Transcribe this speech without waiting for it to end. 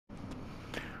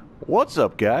What's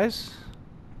up, guys?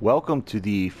 Welcome to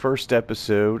the first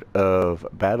episode of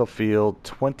Battlefield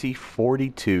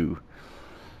 2042.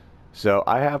 So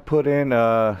I have put in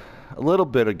a little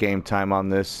bit of game time on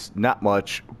this, not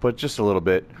much, but just a little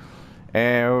bit,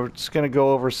 and we're just gonna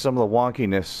go over some of the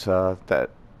wonkiness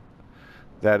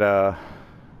that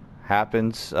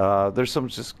happens. There's some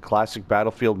just classic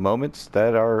Battlefield moments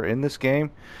that are in this game,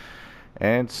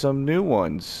 and some new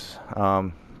ones.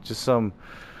 Just some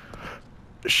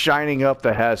shining up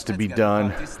that has to Let's be get the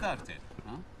done. party started,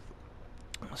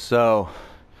 huh? So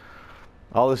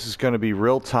all this is going to be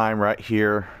real time right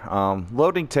here.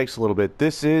 Loading takes a little bit.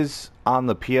 This is on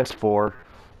the PS4,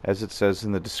 as it says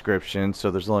in the description,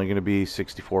 so there's only going to be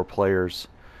 64 players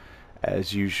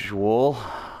as usual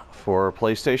for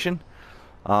PlayStation.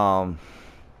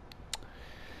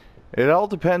 It all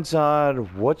depends on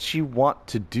what you want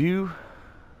to do.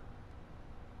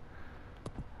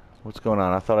 What's going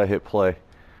on? I thought I hit play.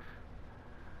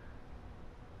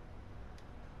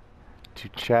 To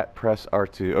chat, press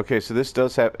R2. Okay, so this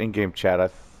does have in-game chat. I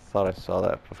thought I saw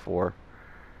that before.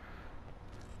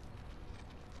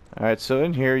 Alright, so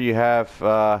in here you have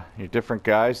your different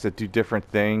guys that do different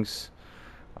things.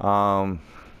 Guess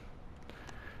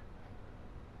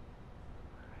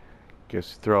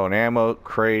throw an ammo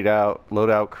crate out,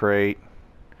 loadout crate,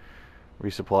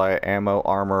 resupply ammo,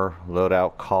 armor,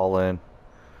 loadout, call-in.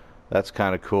 That's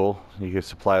kind of cool. You can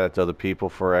supply that to other people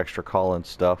for extra call-in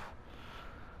stuff.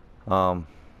 But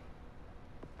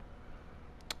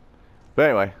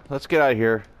anyway, let's get out of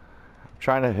here. I'm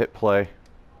trying to hit play.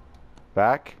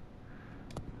 Back.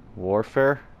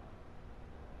 Warfare.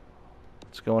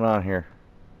 What's going on here?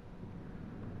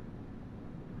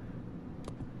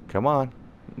 Come on.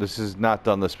 This has not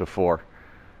done this before.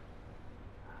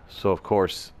 So of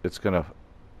course it's gonna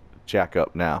jack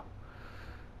up now.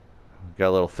 Got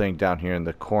a little thing down here in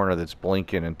the corner that's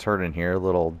blinking and turning here. A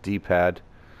little D-pad.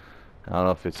 I don't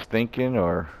know if it's thinking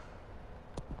or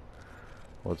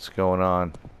what's going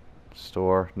on.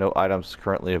 Store. No items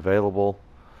currently available.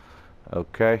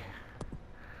 Okay.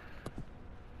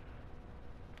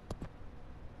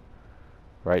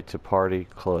 Right to party.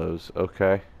 Close.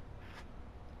 Okay.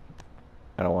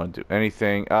 I don't want to do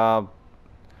anything.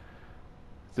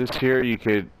 This here you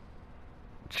could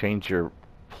change your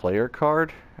player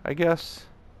card, I guess.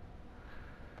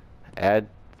 Add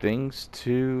things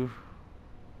to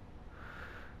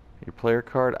your player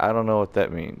card. I don't know what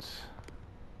that means.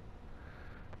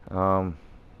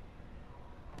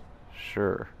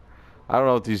 Sure. I don't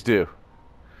know what these do.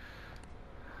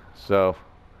 So,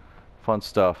 fun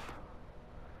stuff.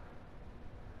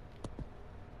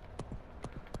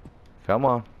 Come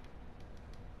on.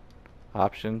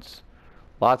 Options.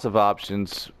 Lots of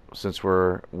options. Since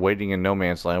we're waiting in no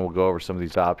man's land, we'll go over some of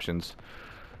these options.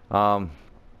 You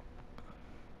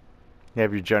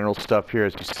have your general stuff here,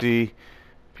 as you see.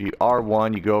 If you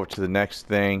R1, you go over to the next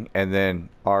thing, and then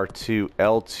R2,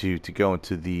 L2 to go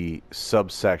into the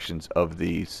subsections of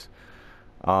these.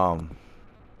 I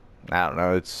don't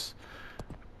know. It's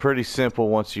pretty simple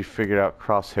once you figured out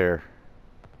crosshair.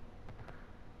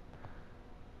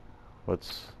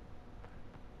 What's...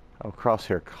 Oh,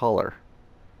 crosshair color.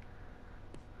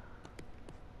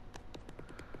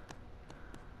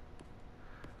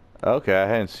 Okay, I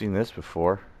hadn't seen this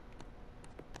before.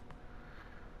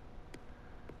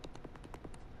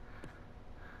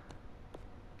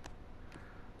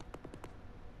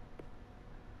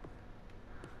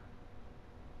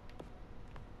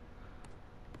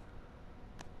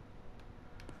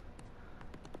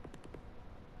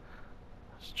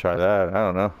 Let's try that. I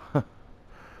don't know.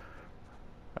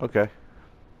 Okay.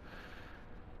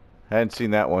 I hadn't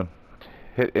seen that one.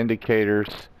 Hit indicators.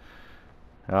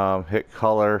 Hit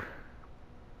color.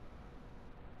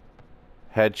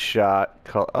 Headshot.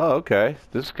 Oh, okay.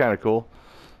 This is kind of cool.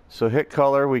 So hit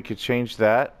color, we could change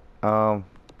that. I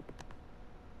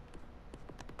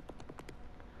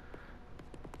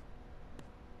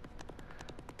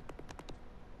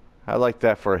like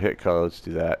that for a hit color. Let's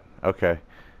do that. Okay.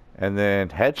 And then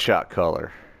headshot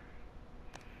color.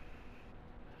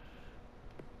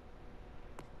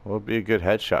 What would be a good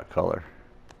headshot color?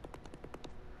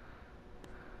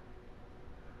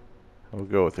 We'll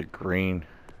go with a green.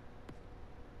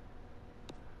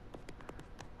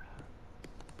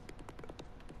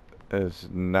 There's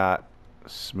not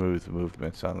smooth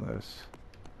movements on this.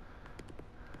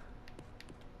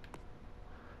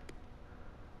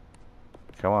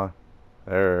 Come on.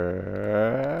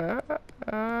 There.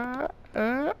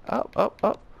 Up, up,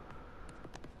 up.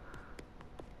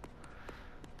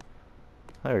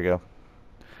 There we go.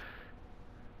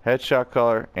 Headshot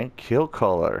color and kill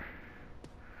color.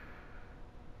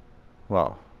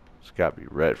 Well, It's got to be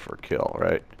red for a kill,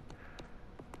 right?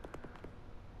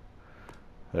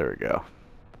 There we go.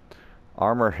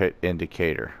 Armor hit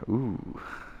indicator. Ooh.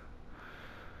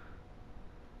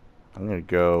 I'm going to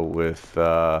go with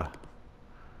that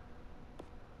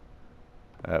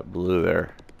blue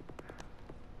there.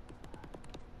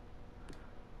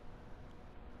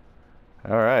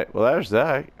 Alright, well there's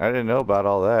that. I didn't know about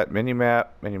all that.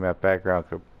 Minimap background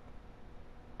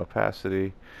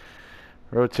opacity.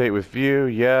 Rotate with view,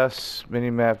 yes.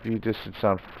 Minimap view distance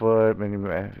on foot.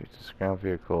 Minimap view distance ground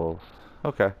vehicles.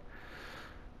 Okay.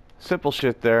 Simple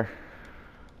shit there.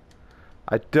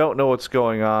 I don't know what's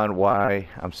going on, why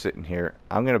I'm sitting here.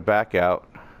 I'm going to back out.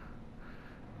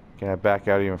 Can I back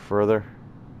out even further?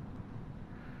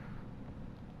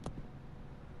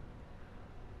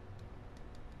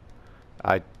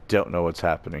 I don't know what's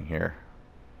happening here.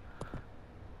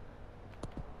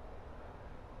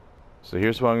 So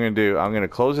here's what I'm going to do. I'm going to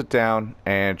close it down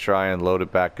and try and load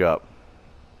it back up.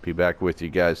 Be back with you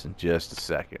guys in just a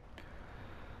second.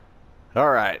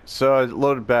 Alright, so I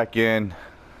loaded back in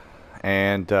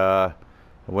and I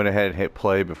went ahead and hit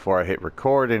play before I hit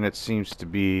record, and it seems to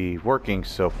be working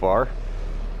so far.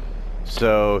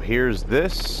 So here's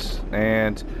this,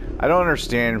 and I don't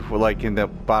understand, like in the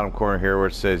bottom corner here where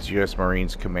it says U.S.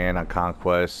 Marines Command on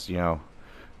Conquest, you know,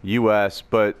 U.S.,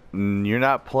 but you're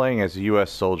not playing as a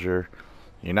U.S. soldier.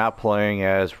 You're not playing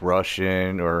as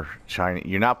Russian or China.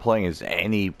 You're not playing as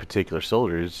any particular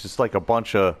soldier. It's just like a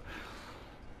bunch of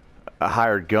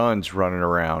hired guns running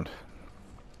around.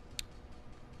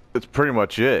 That's pretty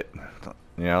much it.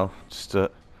 You know, just a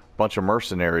bunch of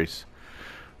mercenaries.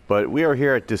 But we are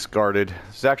here at Discarded.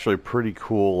 It's actually a pretty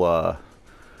cool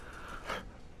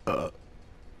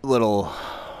little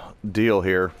deal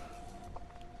here.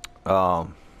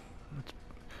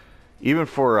 Even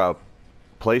for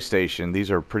PlayStation,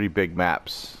 these are pretty big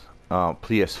maps.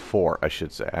 PS4, I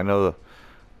should say. I know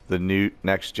the new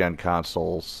next-gen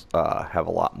consoles have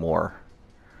a lot more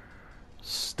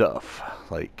stuff,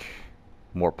 like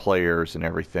more players and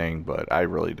everything, but I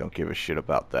really don't give a shit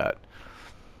about that.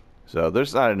 So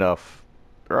there's not enough,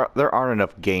 there aren't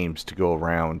enough games to go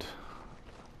around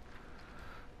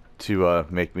to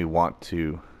make me want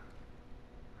to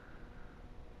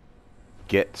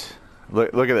get.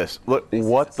 Look at this. Look,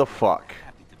 what the fuck?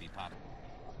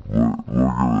 Look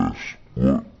at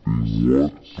this.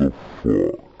 What the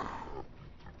fuck?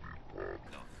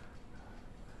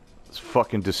 It's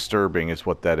fucking disturbing is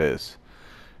what that is.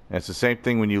 And it's the same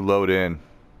thing when you load in.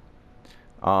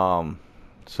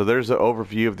 So there's an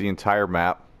overview of the entire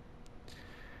map.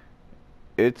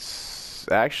 It's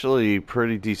actually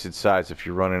pretty decent size if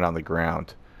you're running on the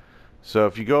ground. So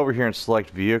if you go over here and select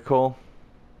vehicle,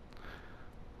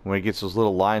 when it gets those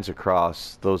little lines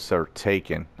across, those are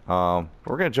taken. We're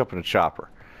going to jump in a chopper.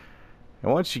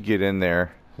 And once you get in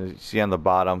there, you see on the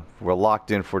bottom, we're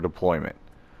locked in for deployment.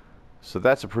 So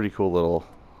that's a pretty cool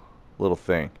little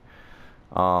thing.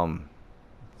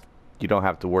 You don't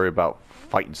have to worry about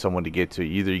fighting someone to get to it.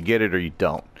 Either you get it or you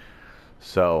don't.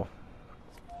 So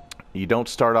you don't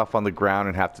start off on the ground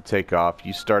and have to take off.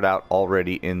 You start out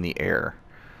already in the air.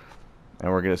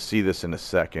 And we're going to see this in a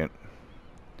second.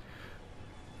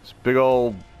 This big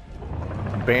old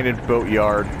abandoned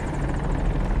boatyard.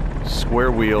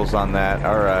 Square wheels on that.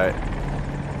 Alright.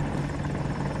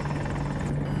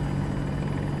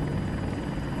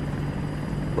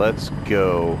 Let's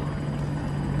go.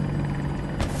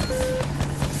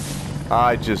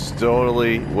 I just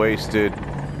totally wasted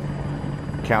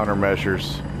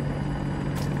countermeasures.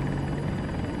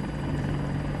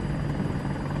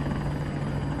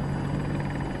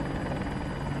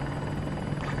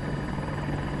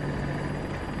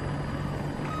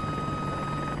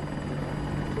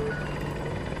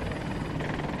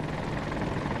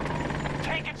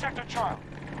 Take it, Sector Charlie.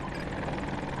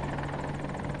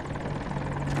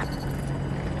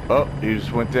 Oh, he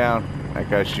just went down. That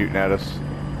guy's shooting at us.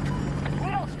 We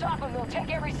don't stop him, they'll take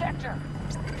every sector.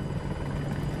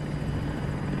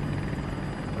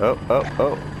 Oh, oh,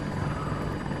 oh.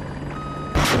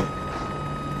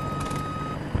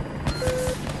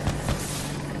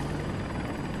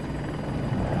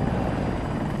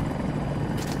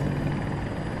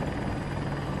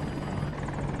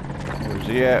 Where's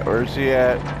he at? Where's he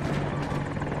at?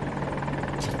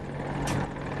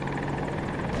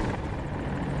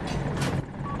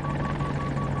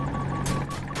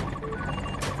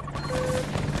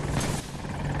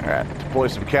 Alright, deploy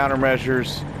some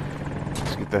countermeasures.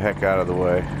 Let's get the heck out of the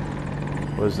way.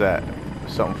 What is that?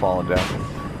 Something falling down.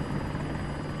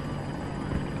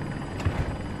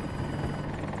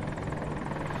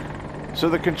 So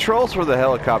the controls for the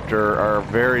helicopter are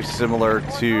very similar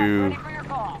to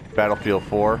Battlefield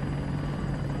 4.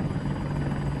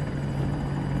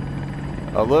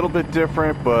 A little bit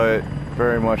different, but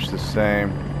very much the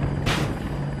same.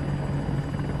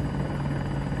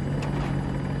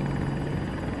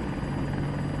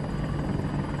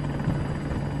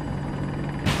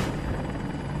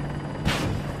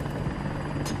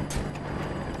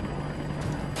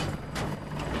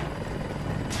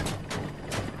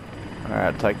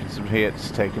 Alright, taking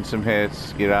some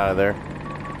hits, get out of there.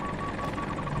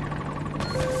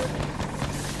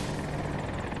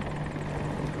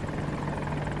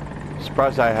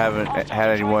 Surprised I haven't had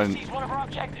anyone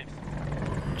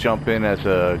jump in as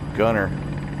a gunner.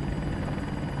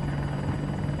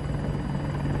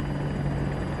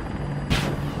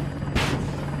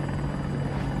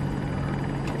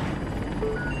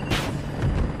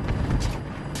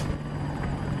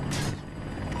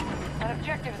 An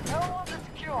objective is no longer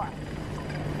secure.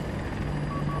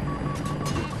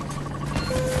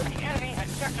 The enemy has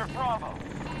Sector Bravo.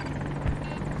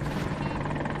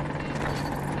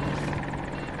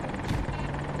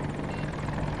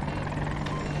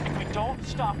 If we don't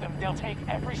stop them, they'll take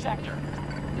every sector.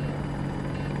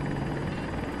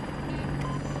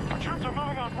 Our troops are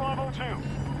moving on Bravo 2.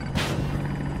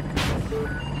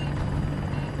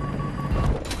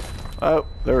 Oh,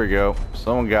 there we go.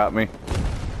 Someone got me. It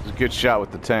was a good shot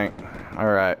with the tank.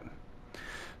 Alright.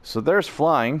 So there's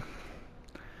flying.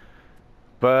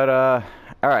 But,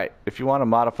 alright. If you want to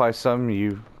modify something,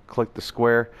 you click the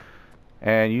square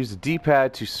and use the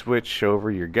D-pad to switch over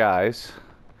your guys.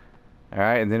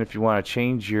 Alright, and then if you want to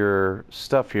change your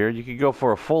stuff here, you can go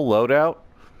for a full loadout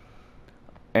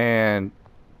and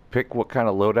pick what kind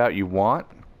of loadout you want.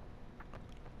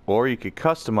 Or you could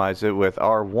customize it with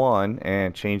R1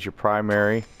 and change your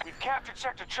primary, We've captured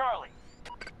Sector Charlie.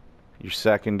 your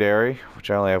secondary, which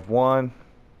I only have one.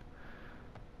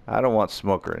 I don't want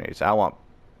smoke grenades. I want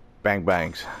bang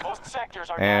bangs. Most sectors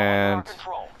are And now under our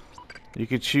control. you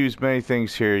could choose many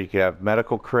things here. You could have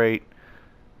medical crate,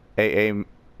 AA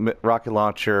rocket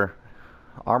launcher,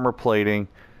 armor plating,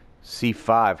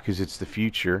 C5 because it's the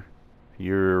future,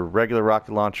 your regular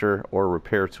rocket launcher, or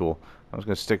repair tool. I was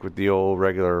going to stick with the old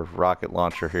regular rocket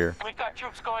launcher here. We've got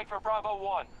troops going for Bravo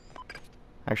 1.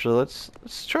 Actually, let's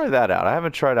try that out. I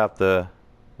haven't tried out the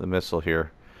missile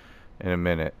here in a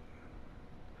minute.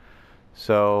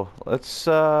 So let's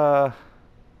go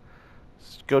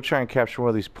try and capture one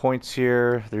of these points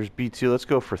here. There's B2. Let's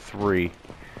go for 3.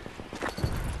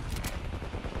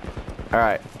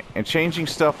 Alright, and changing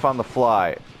stuff on the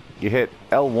fly. You hit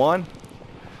L1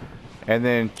 and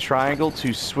then triangle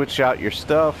to switch out your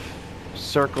stuff,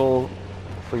 circle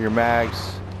for your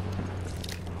mags,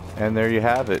 and there you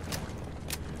have it.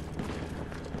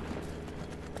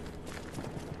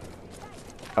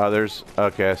 There's,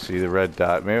 okay, I see the red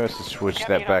dot. Maybe I should switch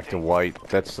that back to white.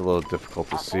 That's a little difficult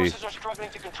to see. Forces are struggling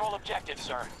to control objectives,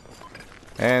 sir.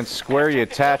 And square you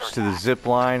attach to the zip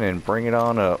line and bring it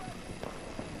on up.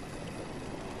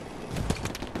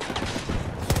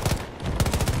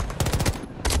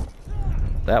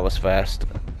 That was fast.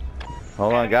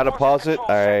 Hold on, gotta pause it.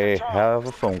 I have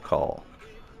a phone call.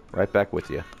 Right back with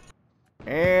you.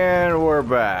 And we're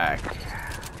back.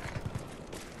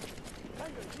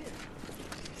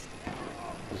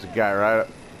 There's a guy right up.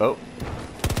 Oh.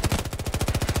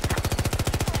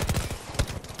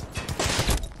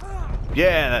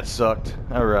 Yeah, that sucked.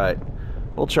 Alright.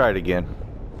 We'll try it again.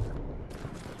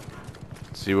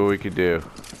 See what we can do.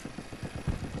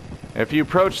 If you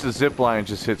approach the zip line,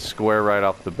 just hit square right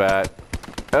off the bat.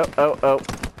 Oh, oh, oh.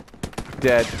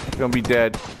 Dead. Gonna be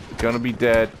dead. Gonna be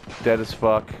dead. Dead as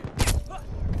fuck.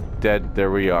 Dead.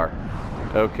 There we are.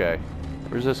 Okay.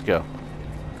 Where's this go?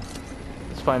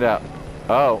 Let's find out.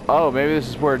 Oh, oh, maybe this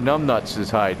is where Numbnuts is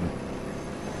hiding.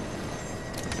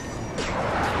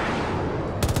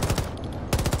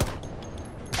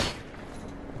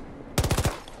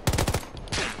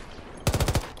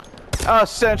 Ah,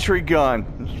 sentry gun.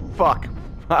 Fuck.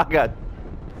 I got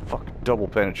double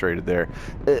penetrated there.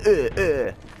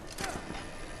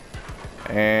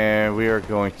 And we are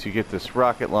going to get this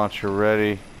rocket launcher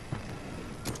ready.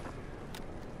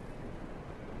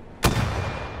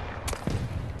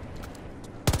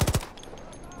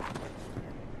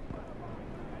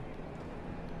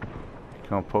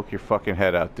 Come on, poke your fucking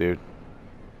head out, dude.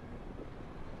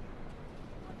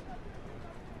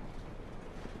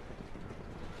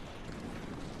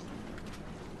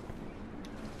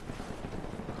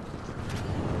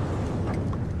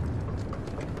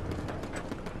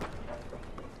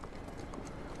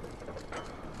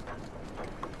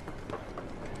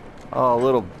 Oh,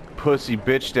 little pussy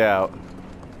bitched out.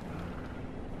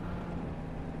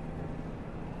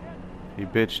 He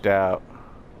bitched out.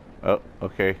 Oh,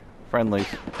 okay. Friendlies.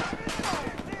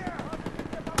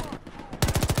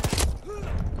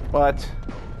 What?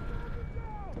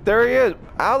 There he is.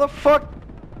 How the fuck?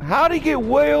 How'd he get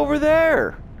way over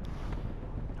there?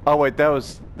 Oh wait, that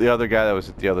was the other guy that was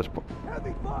at the other spot.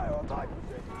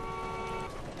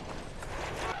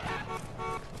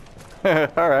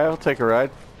 Alright, I'll take a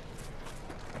ride.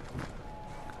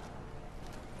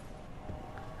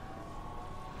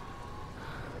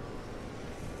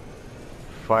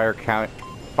 Fire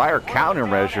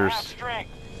countermeasures.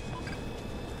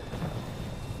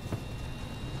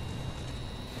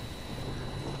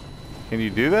 Can you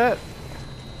do that?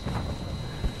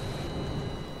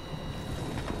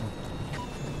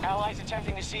 Allies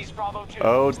attempting to seize Bravo 2.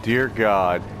 Oh dear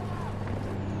God.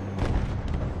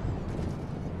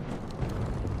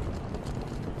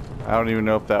 I don't even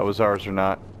know if that was ours or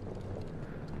not.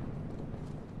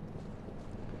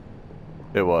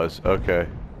 It was. Okay.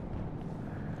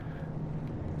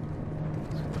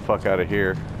 Let's get the fuck out of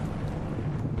here.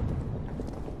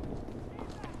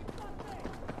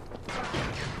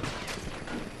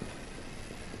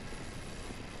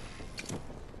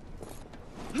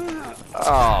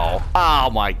 Oh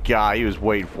my God, he was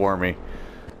waiting for me.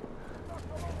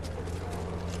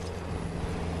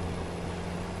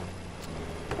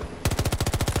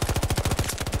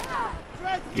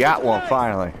 Got one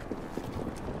finally.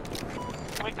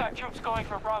 We've got troops going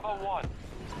for Bravo 1.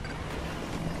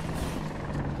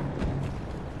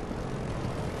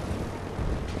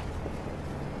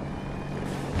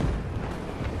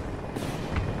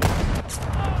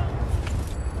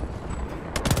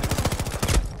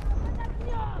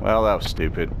 Well, that was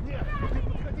stupid.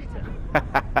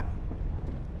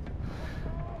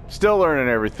 Still learning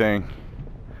everything.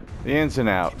 The ins and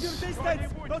outs.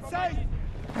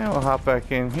 And we'll hop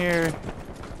back in here.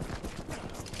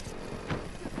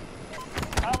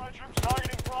 Allied troops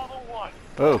targeting Bravo 1.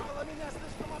 Oh.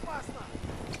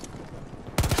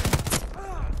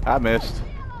 I missed.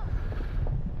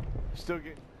 Still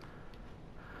get.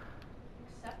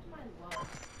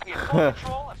 We have full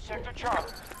control of Sector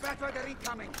Charlie.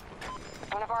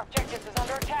 One of our objectives is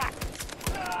under attack.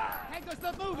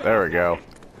 There we go.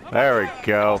 There we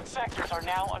go. Both sectors are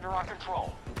now under our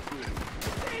control.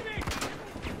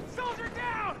 Soldier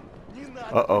down!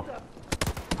 Uh-oh.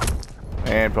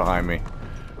 And behind me.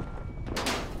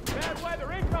 Bad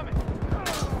weather incoming!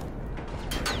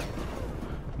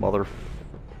 Mother.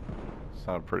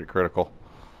 Sounded pretty critical.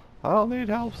 I'll need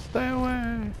help. Stay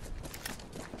away.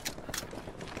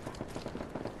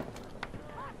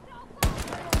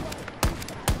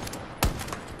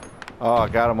 Oh, I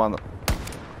got him on the...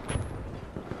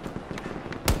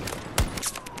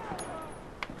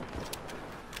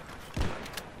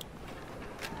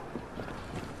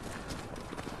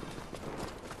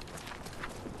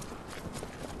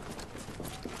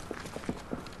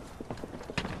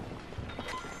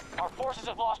 Our forces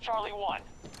have lost Charlie 1.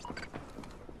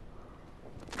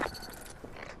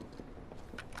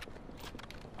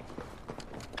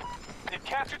 They've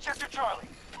captured Sector Charlie.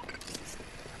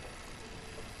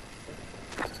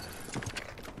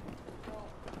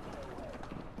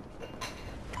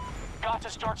 Got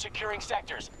to start securing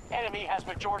sectors. Enemy has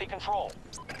majority control.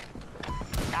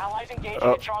 Allies engaging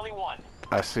at Charlie 1.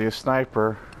 I see a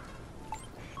sniper.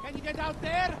 Can you get out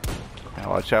there?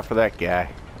 Now watch out for that guy.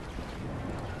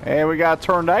 And we got a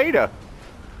tornado.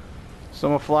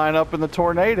 Someone flying up in the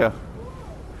tornado.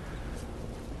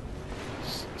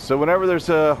 So whenever there's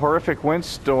a horrific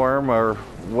windstorm or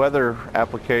weather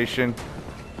application,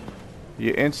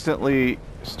 you instantly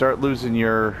start losing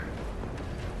your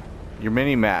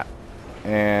mini-map.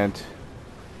 And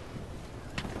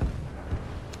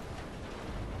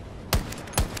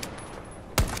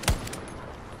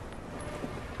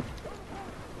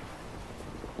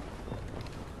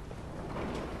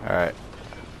all right.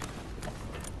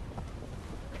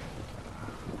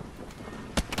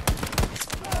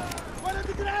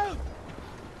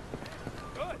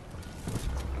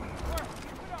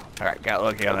 All right, got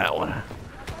lucky on that one.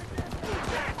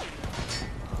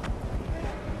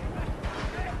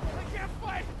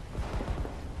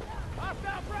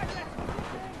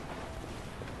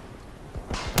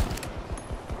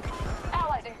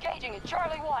 Allies engaging at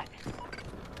Charlie 1.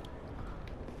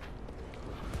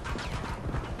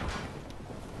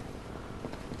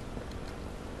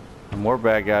 More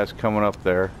bad guys coming up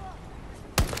there.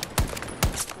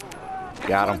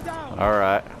 Got him. All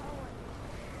right.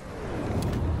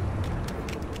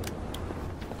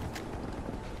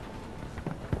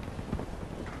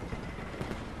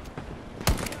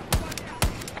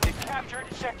 They captured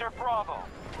Sector Bravo.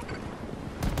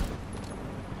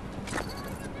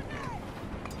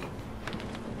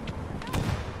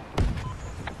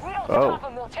 Oh. Stop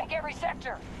them, they'll take every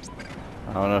sector.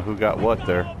 I don't know who got what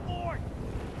there.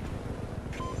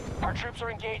 Our troops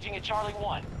are engaging at Charlie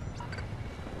 1.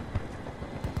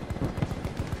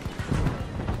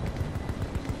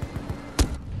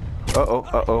 Uh-oh,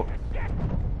 uh-oh.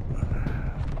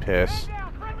 Piss.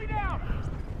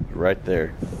 Right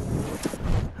there.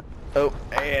 Oh,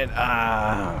 and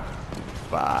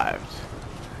survived.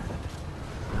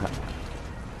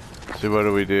 So what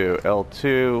do we do?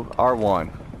 L2,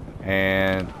 R1,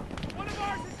 and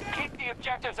Keep the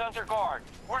objectives under guard.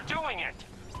 We're doing it.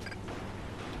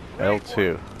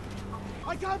 L2.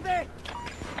 I got there!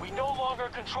 We no longer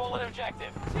control an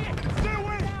objective. Stay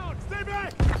away! Stay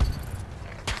back!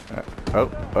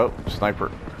 Oh,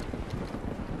 sniper.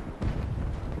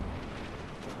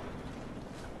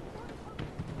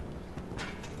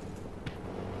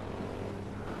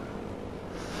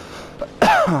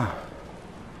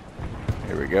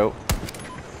 Here we go.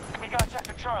 We got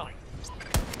Sector Charlie.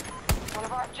 One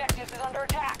of our objectives is under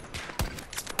attack.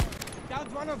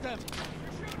 Down one of them!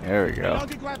 There we go.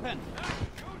 Loaded weapon!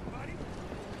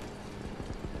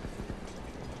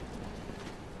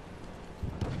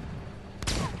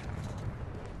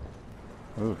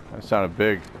 Ooh, that sounded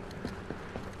big.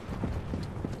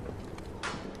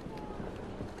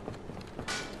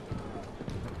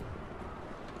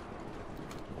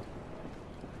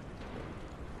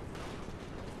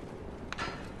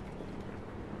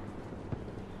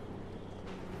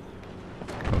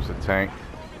 Comes the tank.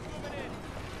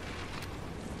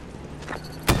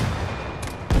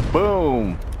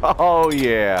 Boom! Oh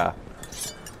yeah!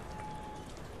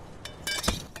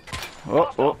 Oh,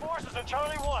 Hostile oh. forces at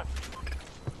Charlie 1.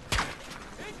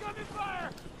 Incoming fire!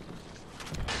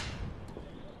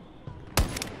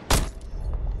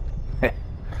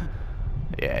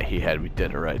 Yeah, he had me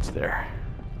dead to rights there.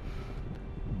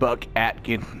 Buck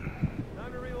Atkin.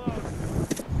 Time to reload.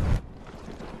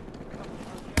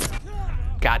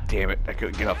 God damn it, I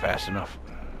couldn't get up fast enough.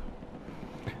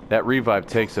 That revive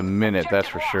takes a minute, that's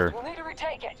for Objective sure. lost. We'll need to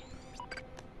retake it.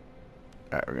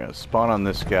 Alright, we're gonna spawn on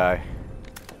this guy.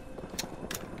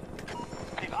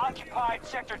 They've occupied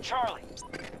Sector Charlie.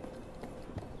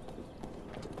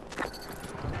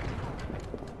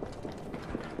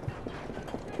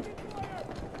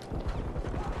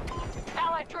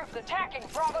 Allied troops attacking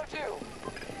Bravo 2.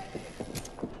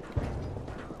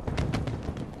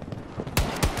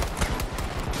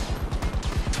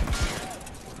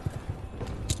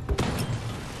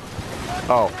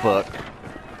 Oh, fuck.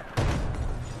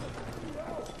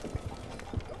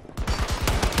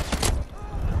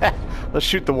 Let's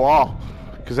shoot the wall,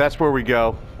 because that's where we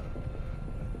go.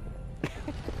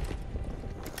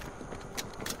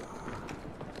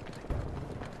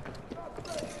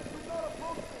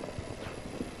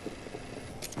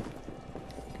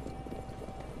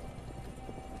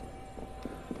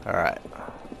 All right.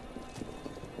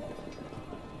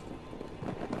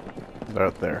 They're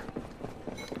up there.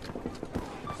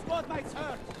 Squad mates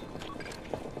hurt!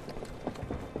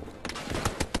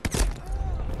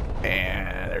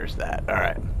 And there's that. All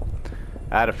right.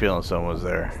 I had a feeling someone was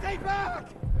there. Stay back!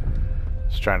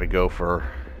 Just trying to go for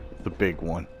the big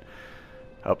one.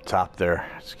 Up top there.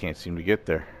 Just can't seem to get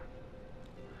there.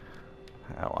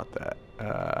 I don't want that.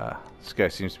 This guy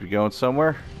seems to be going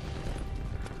somewhere.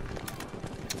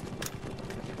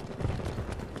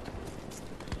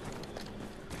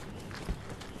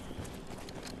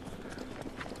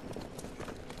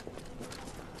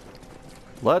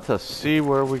 Let us see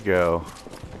where we go.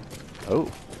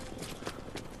 Oh.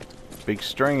 Big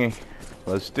stringy.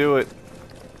 Let's do it.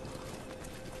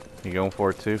 You going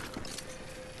for it too?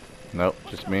 Nope,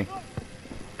 just me.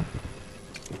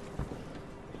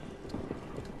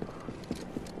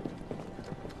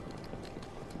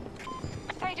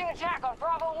 Staging attack on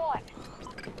Bravo 1.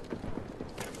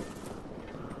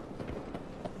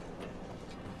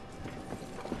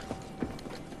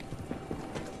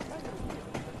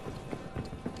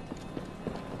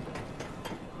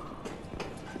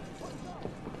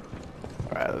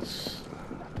 Alright, let's...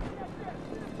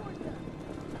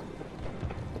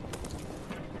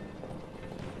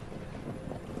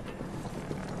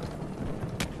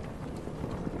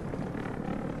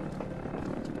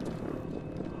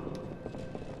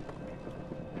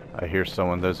 I hear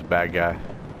someone. There's a bad guy.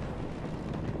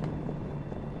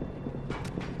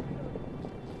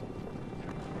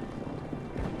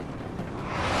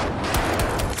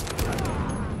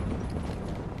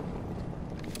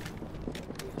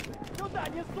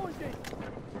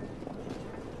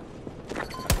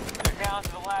 They're down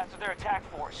to the last of their attack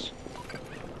force.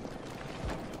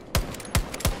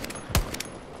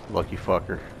 Lucky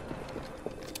fucker.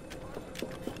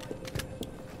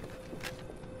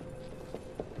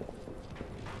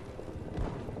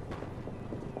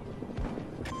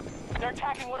 They're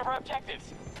attacking one of our objectives.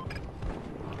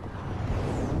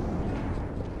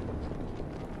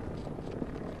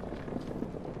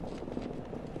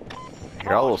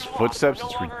 Hear all those footsteps?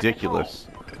 It's ridiculous.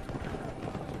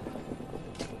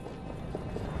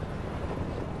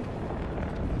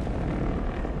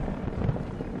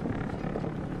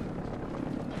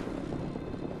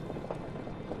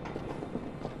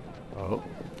 Oh.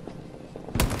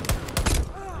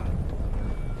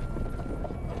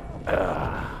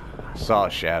 I saw a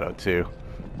shadow too.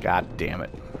 God damn it.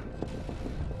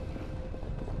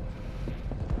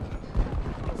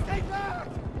 Stay back!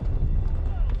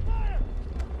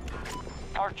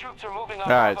 Our troops are moving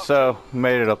on. Alright, so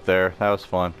made it up there. That was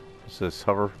fun. This is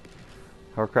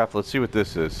hovercraft. Let's see what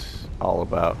this is all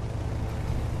about.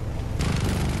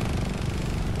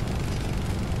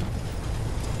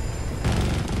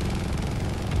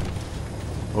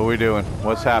 What are we doing?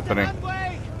 What's happening?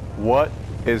 What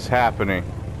is happening?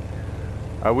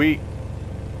 Are we...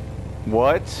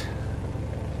 What?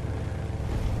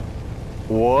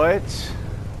 What?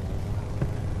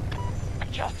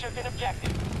 Just took an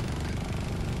objective.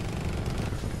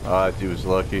 That dude was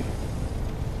lucky.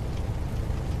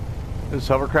 Does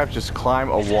hovercraft just climb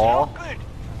a wall?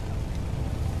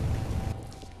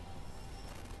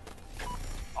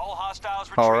 All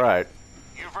hostiles retreat. Alright.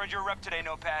 You've earned your rep today,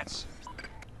 notepads.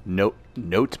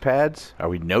 Notepads? Are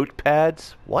we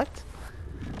notepads? What?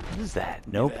 What is that?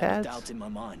 Notepads? Doubts in my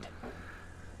mind.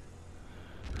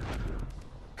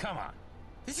 Come on.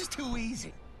 This is too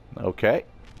easy. Okay.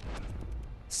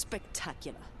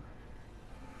 Spectacular.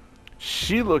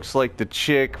 She looks like the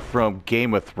chick from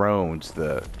Game of Thrones,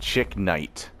 the chick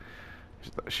knight.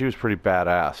 She was pretty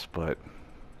badass, but...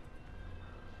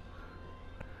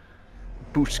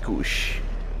 Booskoosh.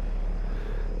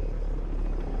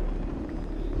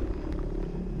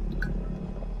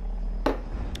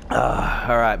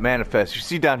 Alright, manifest. You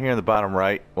see down here in the bottom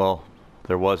right, well,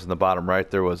 there was in the bottom right,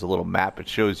 there was a little map. It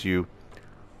shows you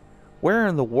where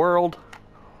in the world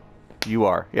you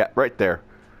are. Yeah, right there.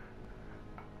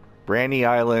 Brandy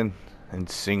Island and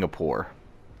Singapore.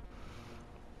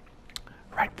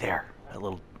 Right there. A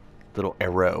little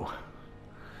arrow.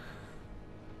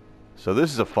 So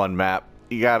this is a fun map.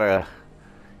 You got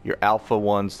your alpha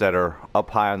ones that are up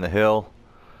high on the hill.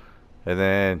 And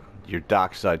then your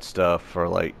dockside stuff for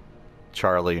like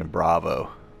Charlie and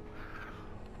Bravo.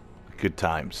 Good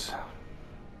times.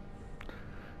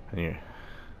 And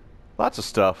lots of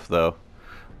stuff though.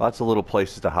 Lots of little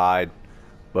places to hide.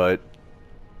 But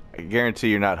I guarantee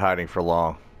you're not hiding for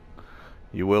long.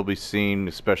 You will be seen,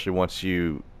 especially once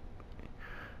you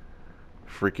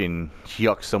freaking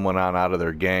yuck someone on out of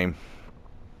their game.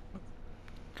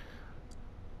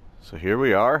 So here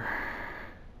we are.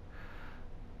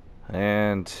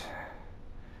 And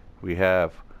we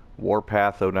have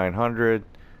Warpath 0900,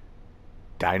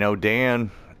 Dino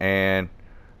Dan, and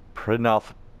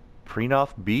Prinoth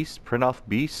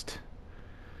Beast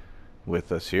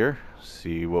with us here.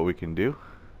 See what we can do.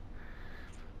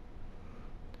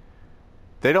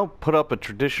 They don't put up a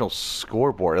traditional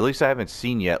scoreboard. At least I haven't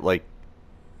seen yet, like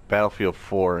Battlefield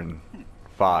 4 and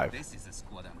 5. This is a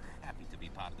squad I'm happy to be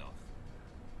part of.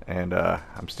 And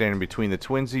I'm standing between the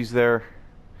twinsies there.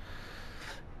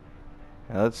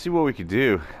 Now let's see what we can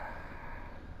do.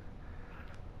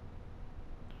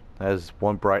 That is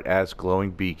one bright ass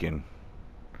glowing beacon.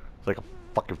 It's like a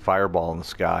fucking fireball in the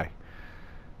sky.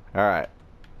 Alright.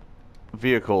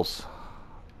 Vehicles.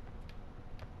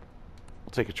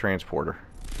 We'll take a transporter.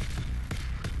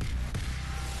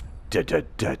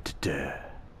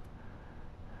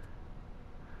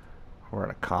 We're in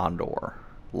a Condor.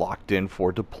 Locked in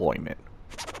for deployment.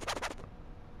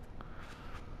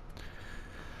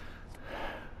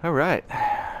 Alright.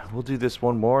 We'll do this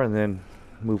one more and then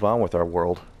move on with our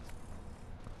world.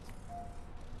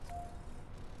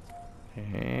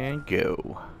 And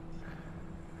go.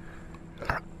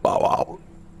 Wow,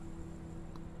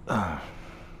 wow.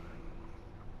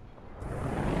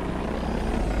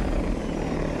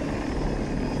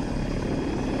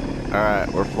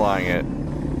 Alright, we're flying it.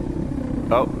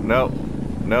 Oh, no.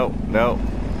 No, no.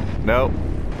 No.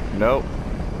 No.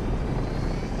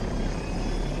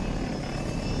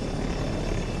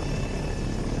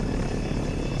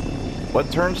 What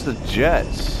turns the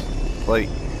jets? Like...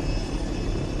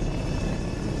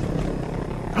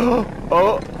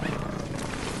 Oh!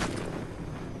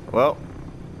 Well,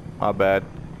 my bad.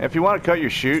 If you want to cut your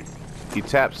chute, you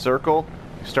tap circle,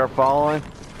 you start following,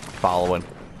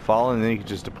 and then you can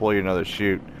just deploy another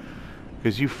chute.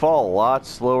 Because you fall a lot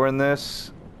slower in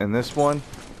this one.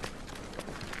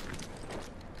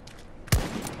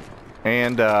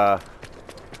 And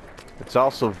it's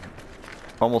also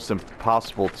almost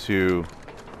impossible to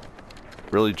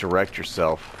really direct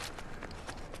yourself.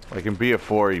 Like in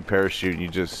BF4, you parachute and you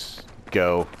just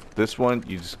go. This one,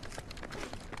 you just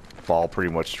fall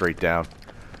pretty much straight down.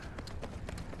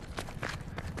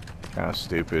 Kind of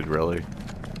stupid, really.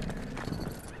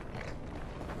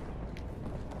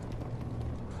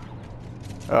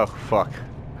 Oh, fuck.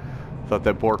 Thought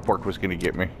that Bork was gonna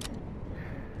get me.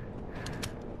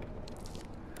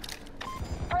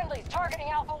 Friendly's targeting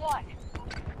Alpha 1.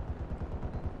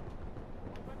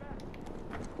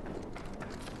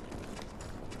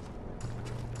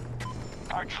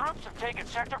 Our troops have taken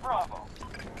Sector Bravo.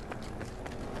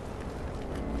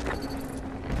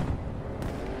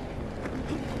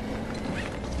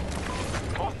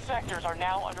 Both sectors are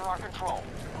now under our control.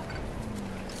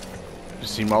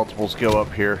 Just see multiples go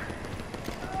up here.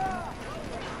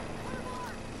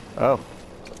 Oh,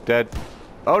 dead.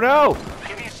 Oh no!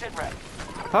 Give me a sit rep.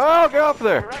 Oh, get off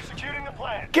there! We're executing the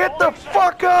plan. Get the Holding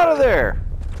fuck out of there!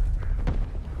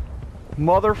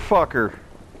 Motherfucker.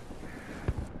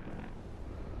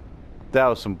 That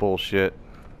was some bullshit.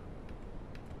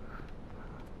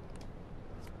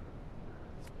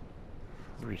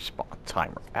 Respawn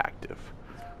timer active.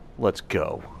 Let's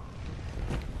go.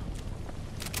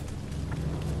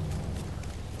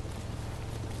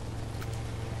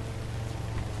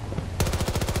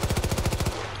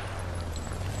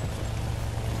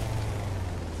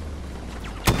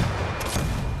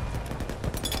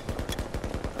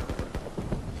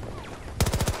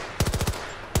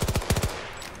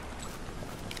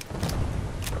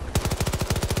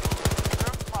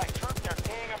 Troops, my troops, they're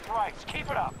paying a price. Keep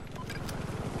it up.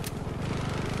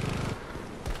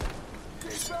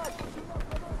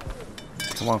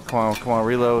 Come on,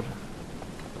 reload.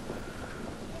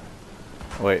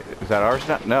 Wait, is that ours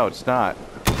now? No, it's not.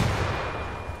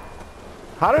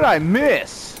 How did I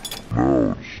miss?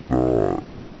 No, it's not.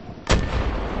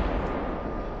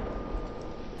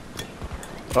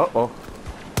 Uh-oh.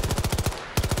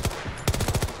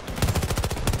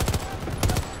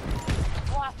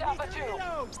 Lost Alpha 2.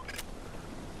 Reload!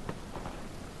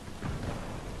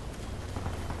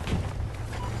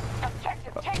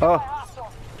 Objective taken Oh. by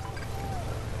hostile.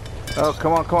 Oh,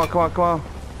 come on.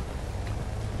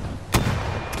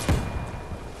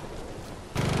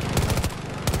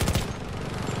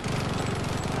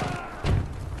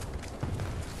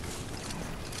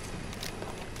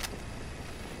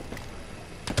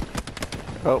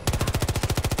 Oh.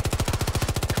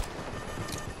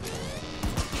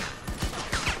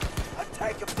 I'm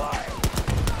taking fire!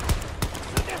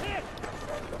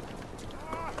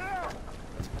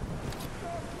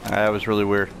 That was really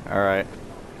weird. Alright.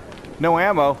 No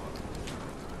ammo.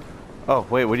 Oh,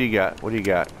 wait, what do you got? What do you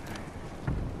got?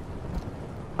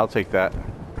 I'll take that.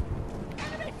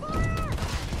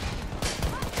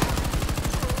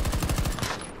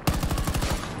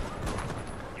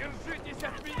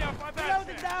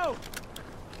 Reloading now!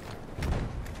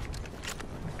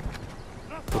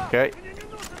 Okay.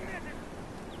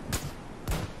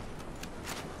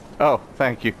 Oh,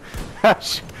 thank you.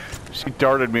 she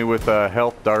darted me with a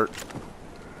health dart.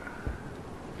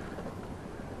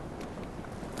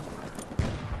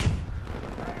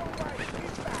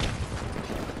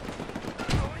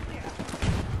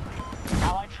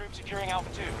 Allied troops securing Alpha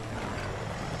 2.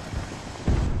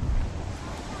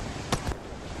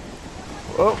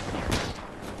 Oh,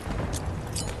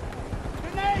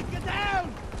 Grenade, get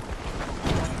down!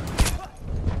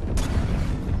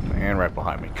 man, right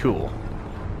behind me. Cool.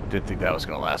 Didn't think that was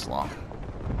gonna last long.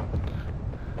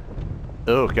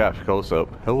 Oh gosh, close up.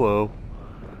 Hello.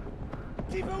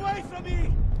 Keep away from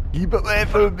me! Keep away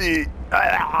from me.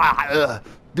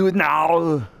 Do it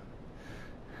now.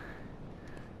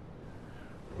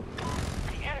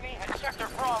 The enemy has Sector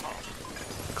Bravo.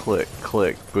 Click,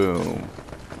 click, boom.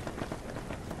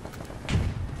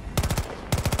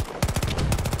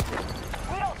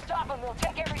 We don't stop them, we'll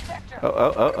take every sector.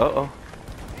 Oh.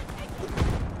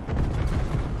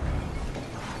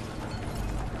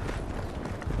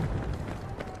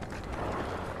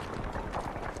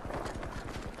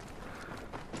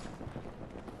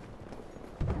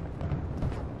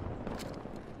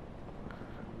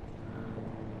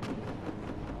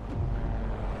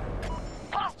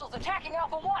 Hostiles attacking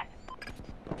Alpha 1.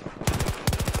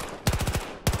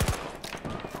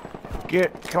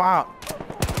 Come on.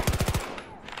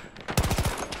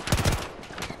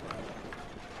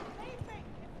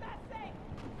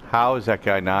 How is that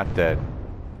guy not dead?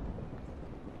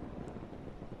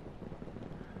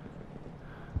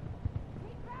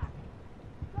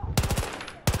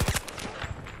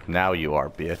 Now you are,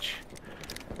 bitch.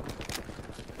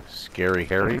 Scary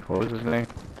Harry? What was his name?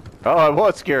 Oh, it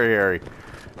was Scary Harry.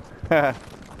 Oh,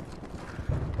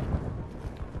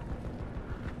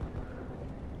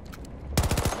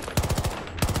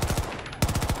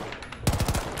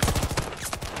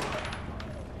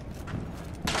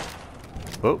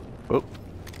 oh.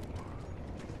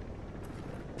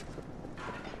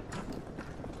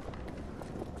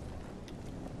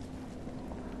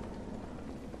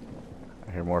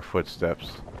 I hear more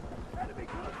footsteps. Enemy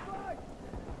close by!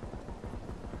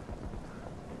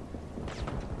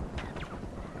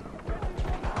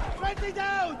 Friendly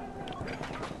down!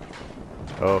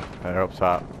 Oh, they're up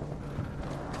top.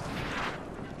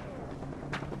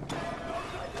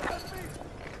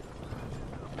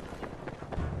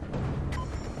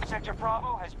 Sector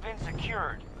Bravo has been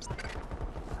secured.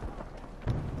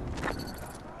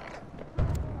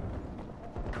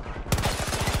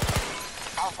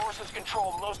 Our forces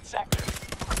control most sectors.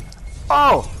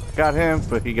 Oh! Got him,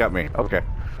 but he got me. Okay.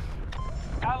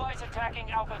 Allies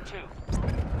attacking Alpha 2.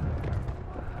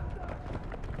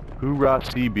 Hoorah,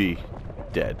 CB.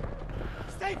 Dead.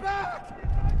 Stay back!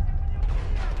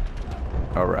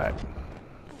 Alright.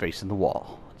 Facing the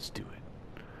wall. Let's do it.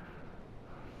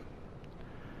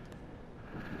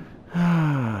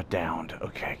 Downed.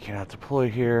 Okay, cannot deploy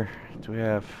here. Do we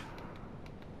have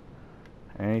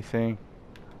anything?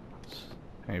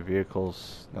 Any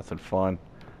vehicles? Nothing fun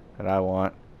that I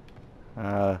want.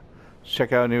 Let's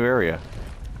check out a new area.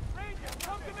 Ranger,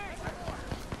 come to me!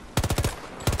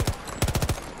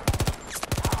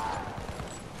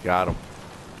 Got him.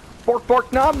 Bork,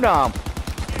 bork, nom, nom.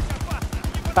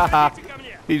 Haha.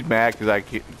 He's mad because I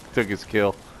took his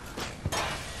kill.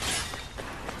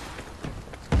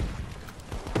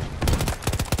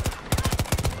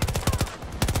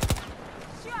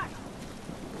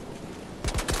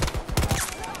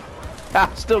 Ah,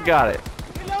 still got it.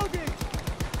 Reloading!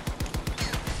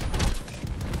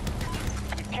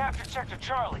 We captured Sector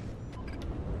Charlie.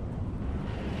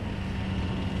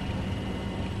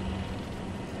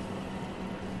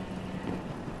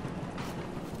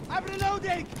 I'm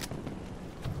reloading!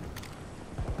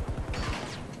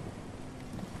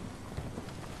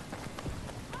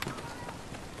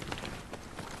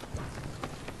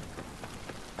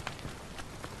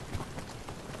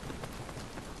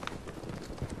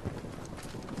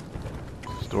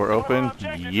 Door open.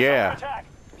 Objective is Yeah. under attack.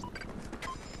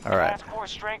 All right. Task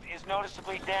force strength is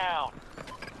noticeably down.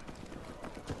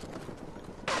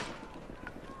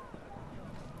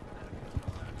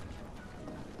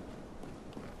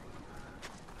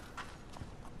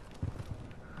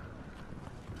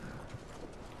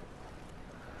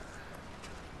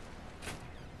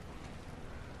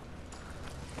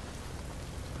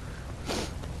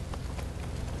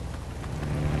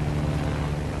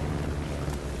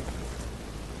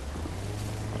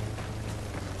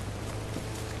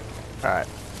 Alright,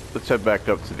 let's head back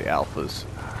up to the alphas.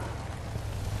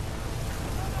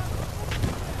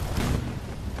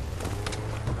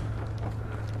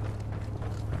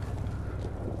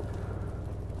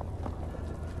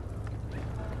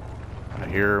 I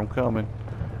hear them coming.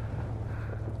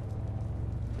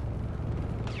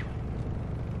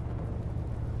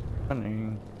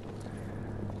 Running.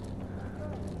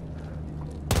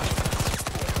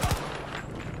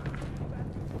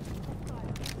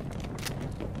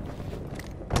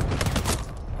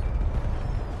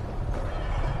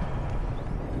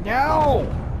 No!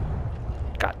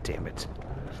 God damn it.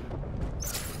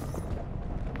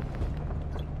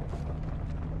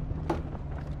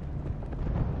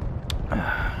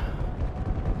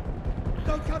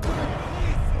 Don't come to me,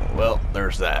 please! Well,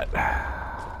 there's that.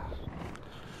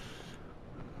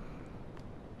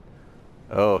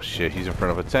 Oh shit, he's in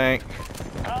front of a tank.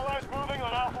 Allies moving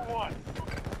on Alpha 1.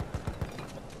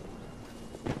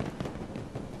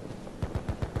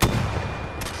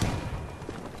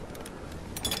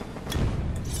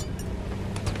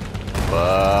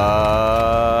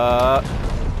 But...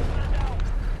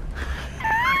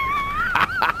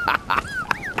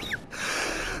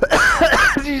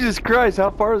 Jesus Christ, how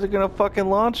far is it gonna fucking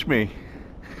launch me?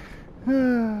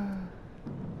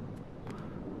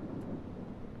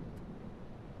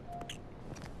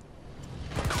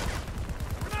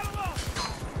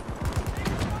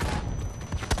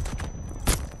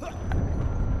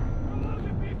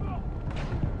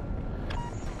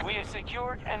 We have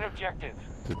secured an objective.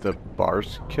 Did the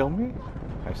bars kill me?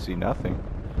 I see nothing.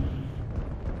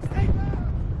 Stay back!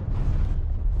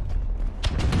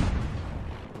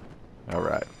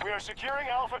 Alright. We are securing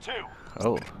Alpha 2.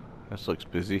 Oh, this looks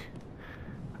busy.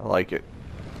 I like it.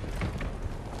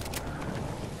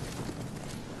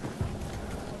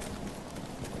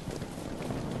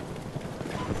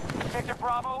 Sector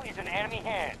Bravo is in enemy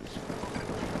hands.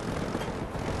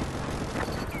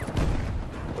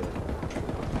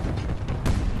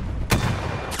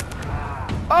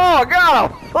 I got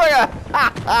him! Look at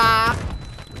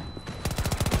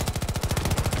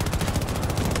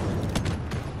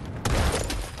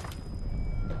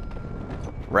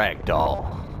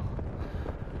Ragdoll.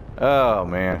 Oh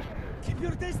man. Keep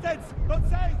your distance. Not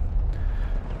safe.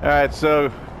 Alright, so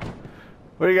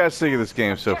what do you guys think of this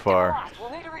game so far?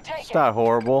 We'll need to retake It's not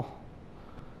horrible.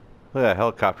 Look at that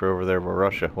helicopter over there by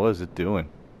Russia. What is it doing?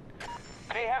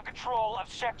 They have control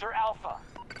of Sector Alpha.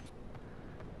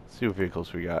 Let's see what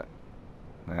vehicles we got.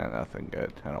 Nah, nothing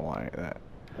good. I don't want any of that.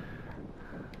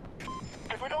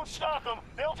 If we don't stop them,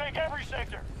 they'll take every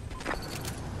sector.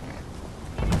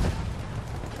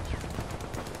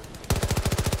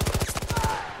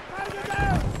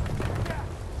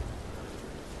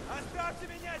 Оставьте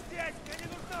меня здесь. Мне не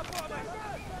нужна помощь.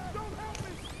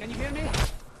 Can you hear me?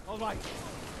 All right.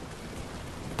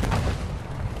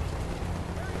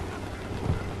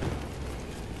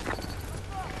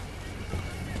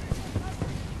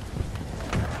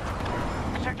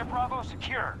 Sector Bravo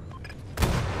secure.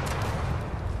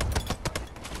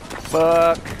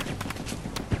 Fuck.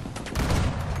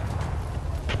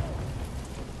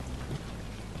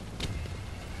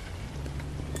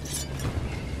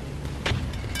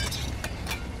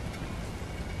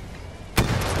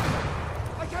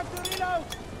 I have to reload.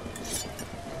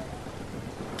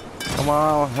 Come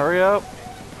on, hurry up.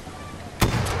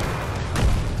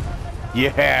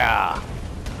 Yeah.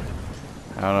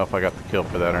 I don't know if I got the kill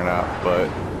for that or not, but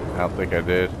I don't think I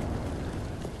did.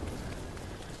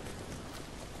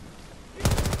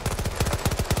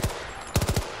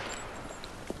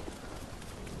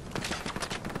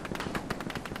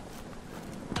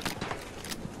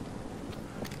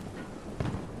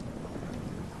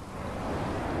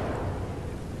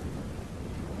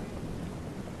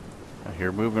 I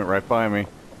hear movement right by me.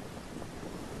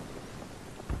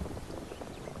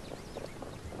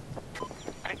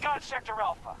 They got Sector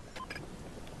Alpha.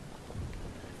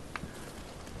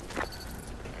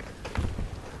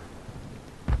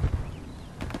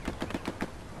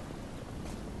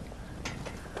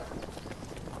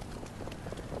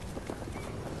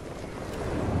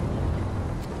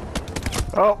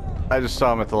 Oh, I just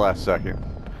saw him at the last second.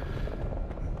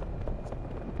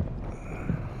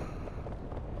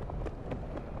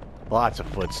 Lots of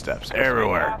footsteps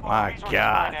everywhere. My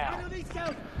God. Enemy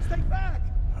scout. Stay back.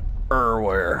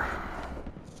 Everywhere.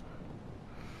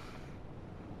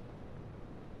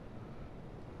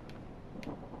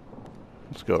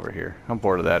 Let's go over here. I'm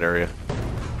bored of that area.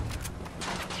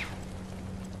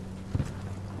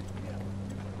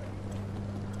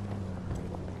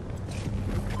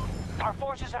 Our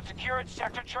forces have secured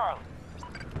Sector Charlie.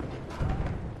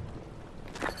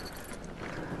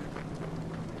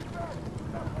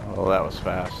 Oh, that was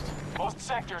fast. Most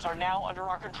sectors are now under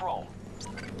our control.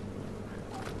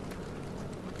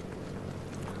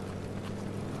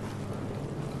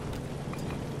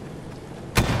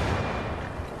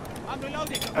 I'm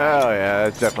reloading. Oh yeah,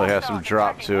 it definitely has some Hostiles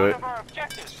drop attacking to one it. of our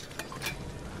objectives.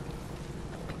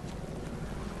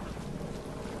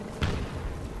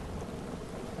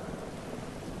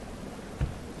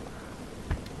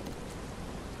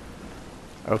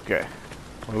 Okay.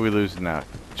 What are we losing now?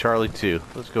 Charlie 2.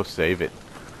 Let's go save it.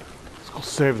 Let's go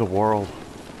save the world.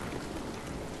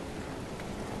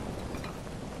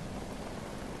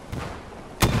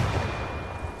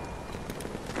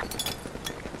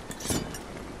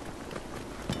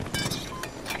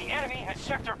 The enemy has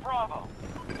Sector Bravo.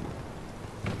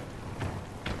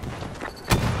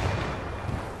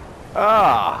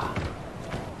 Ah!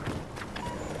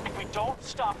 If we don't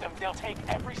stop them, they'll take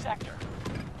every sector.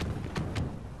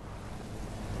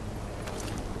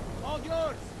 All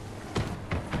yours.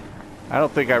 I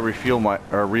don't think I refuel my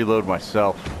or reload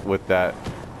myself with that.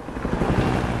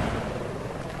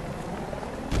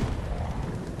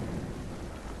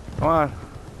 Come on.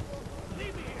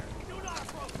 Leave me here. Do not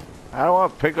approach. I don't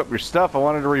want to pick up your stuff. I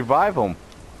wanted to revive them.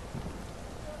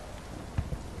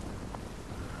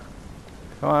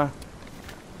 Come on.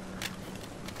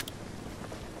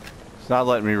 It's not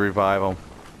letting me revive them.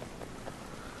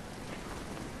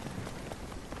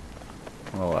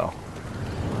 Oh well.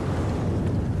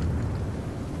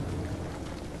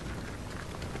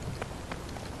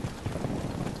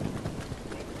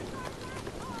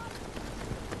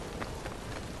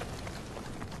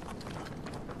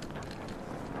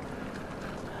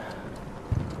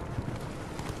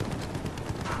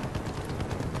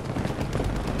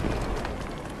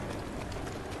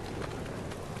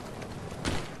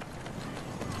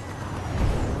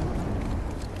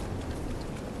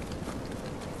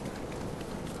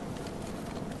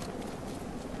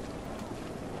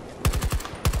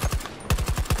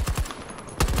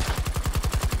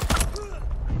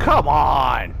 Come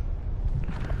on!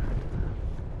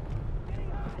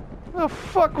 What the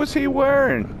fuck was he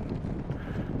wearing?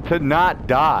 To not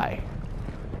die.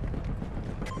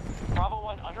 Bravo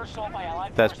 1 under assault by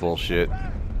Allied That's forces. bullshit.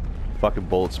 Fucking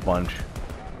bullet sponge.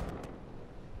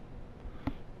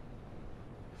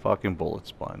 Fucking bullet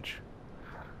sponge.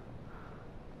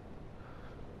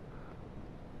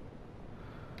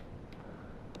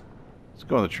 Let's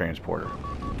go on the transporter.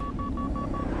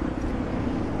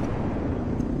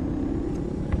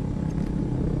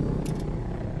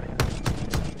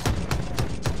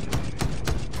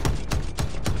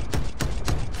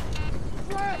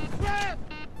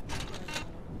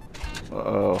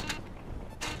 Uh-oh.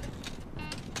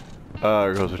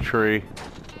 There goes a tree.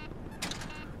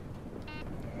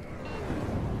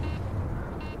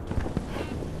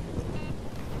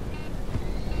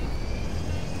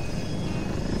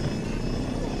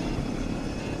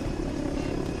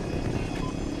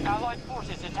 Allied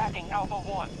forces attacking Alpha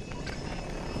 1.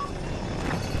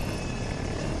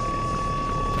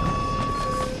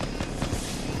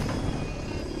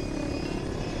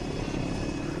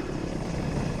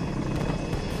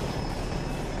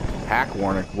 Hack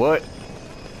warning. What?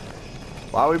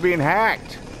 Why are we being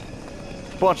hacked?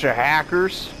 Bunch of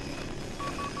hackers.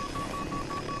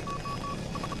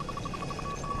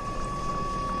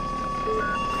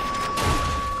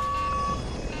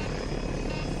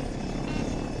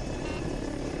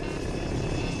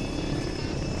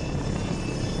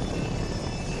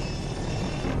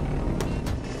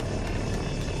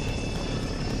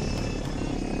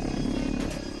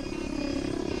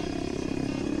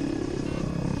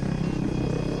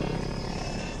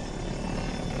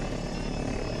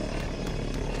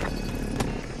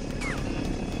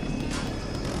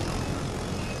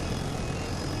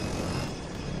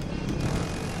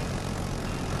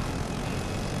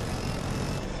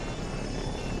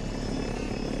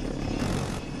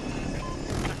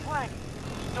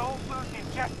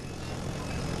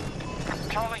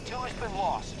 Charlie 2 has been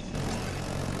lost.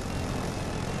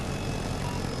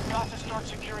 Got to start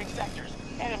securing sectors.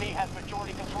 Enemy has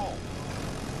majority control.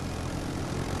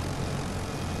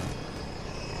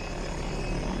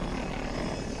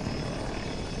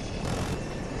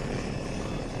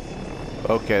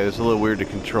 Okay, it's a little weird to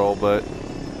control, but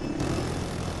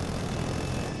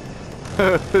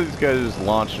these guys are just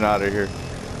launching out of here.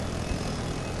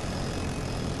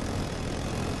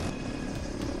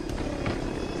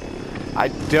 I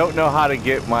don't know how to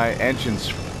get my engines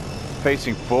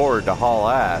facing forward to haul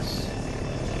ass.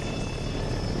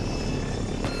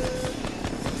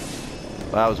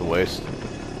 That was a waste.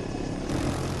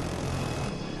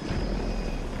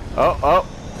 Oh,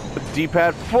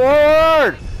 D-pad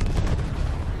forward!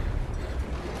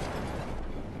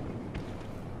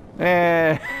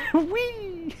 And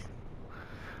whee!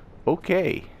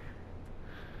 Okay.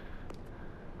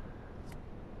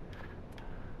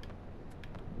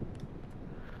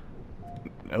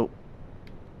 Nope.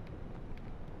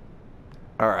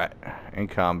 Alright. In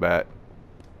combat.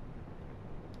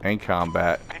 In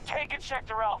combat. They're taking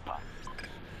Sector Alpha.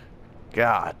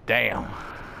 God damn.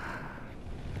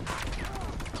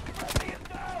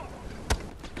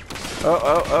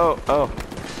 Oh.